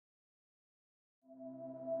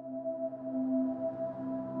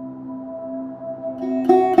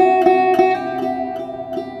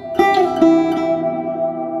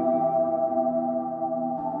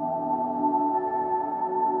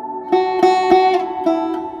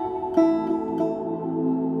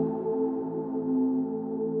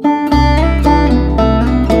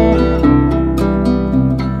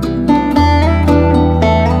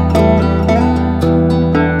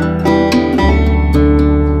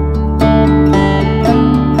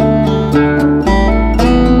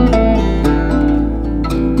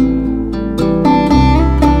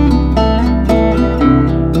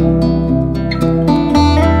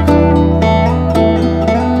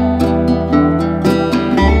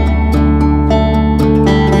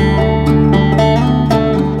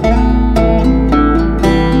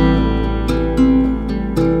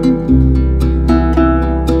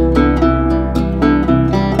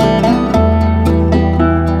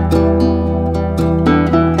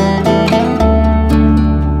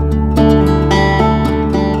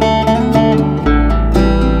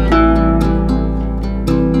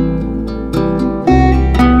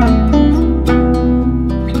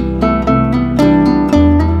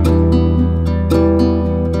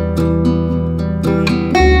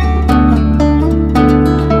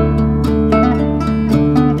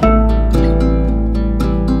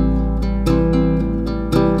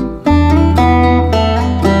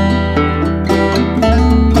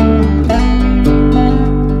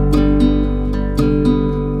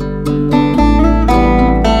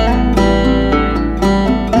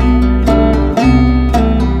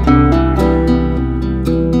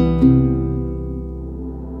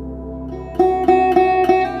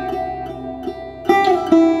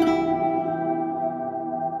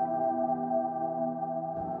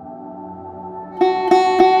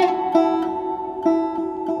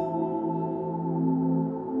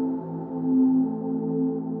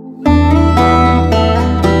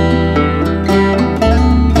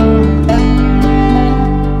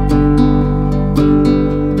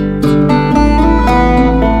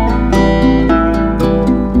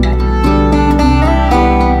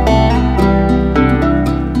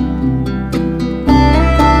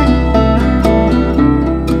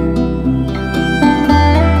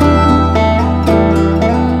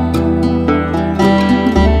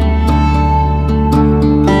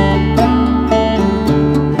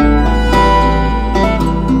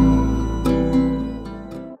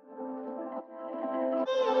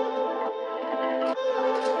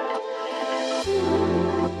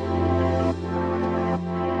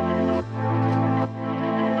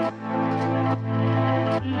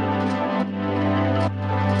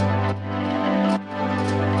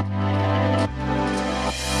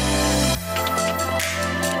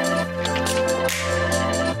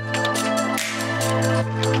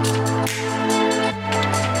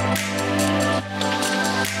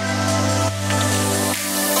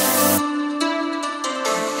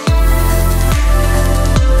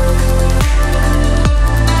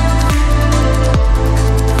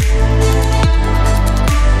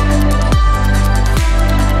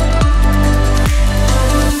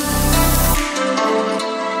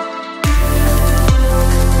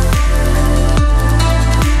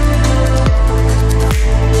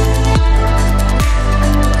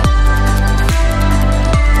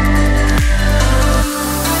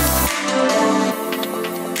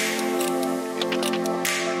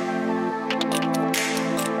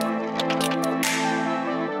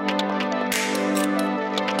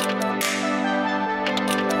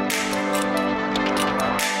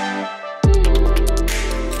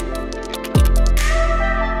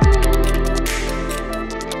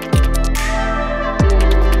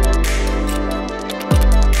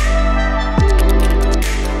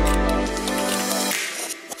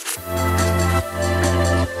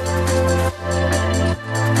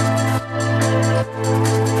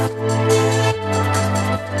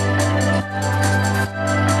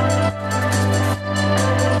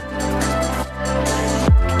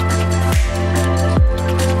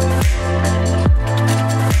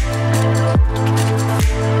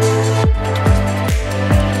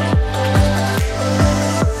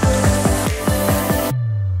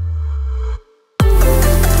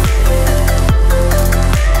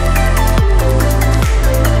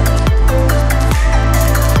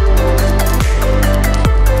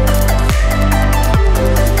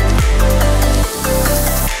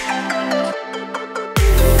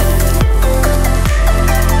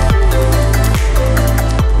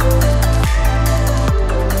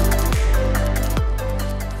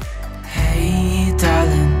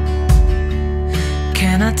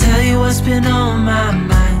what's been on my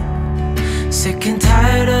mind. Sick and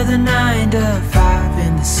tired of the 9 to 5.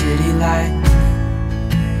 in the city life.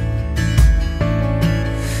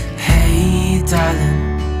 Hey darling,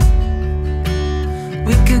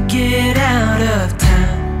 we could get out of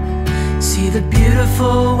town, see the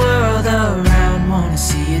beautiful world around, wanna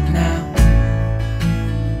see it now.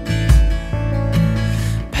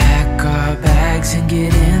 Pack our bags and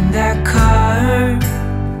get in that car,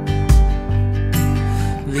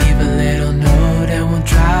 leave a little note and we'll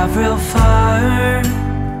drive real far.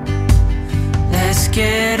 Let's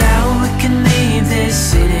get out, we can leave this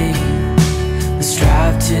city, let's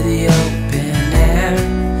drive to the open air.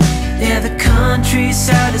 Yeah, the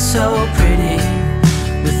countryside is so pretty,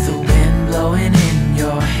 with the wind blowing in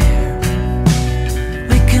your hair.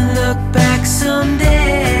 We can look back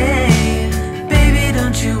someday, baby,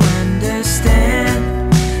 don't you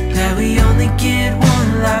understand that we only get one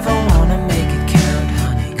life? I wanna make it count,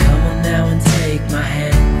 honey, come on now and take my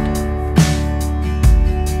hand.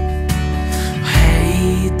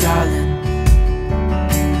 Hey darling,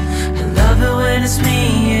 I love it when it's me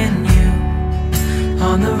and you,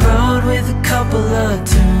 on the road with a couple of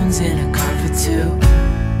tunes in a car for two.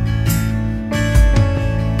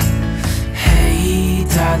 Hey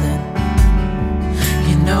darling,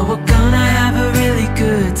 you know we're gonna have a really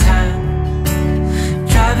good time,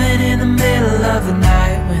 driving in the middle of the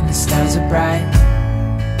night when the stars are bright.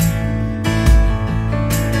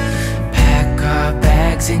 Pack our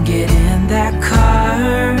bags and get in that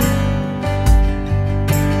car,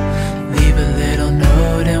 leave a little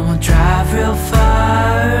note and we'll drive real far.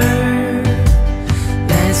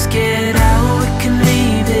 Let's get out, we can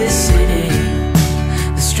leave this city,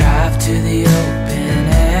 let's drive to the open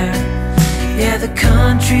air. Yeah, the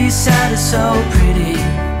countryside is so pretty,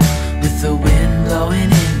 with the wind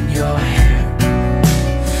blowing in your hair.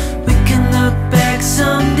 We can look back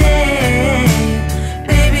someday,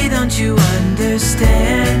 baby, don't you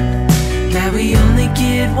understand that we only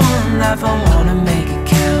get one life? I wanna make it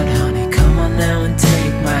count, honey, come on now and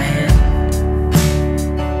take my hand.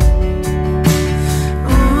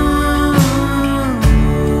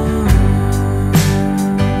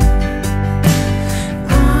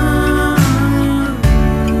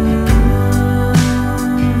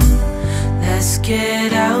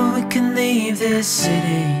 Get out, we can leave this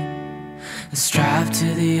city, let's drive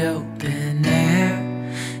to the open air.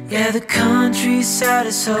 Yeah, the countryside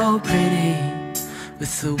is so pretty,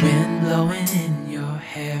 with the wind blowing in your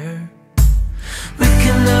hair. We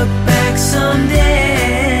can look back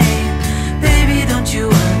someday, baby, don't you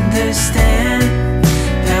understand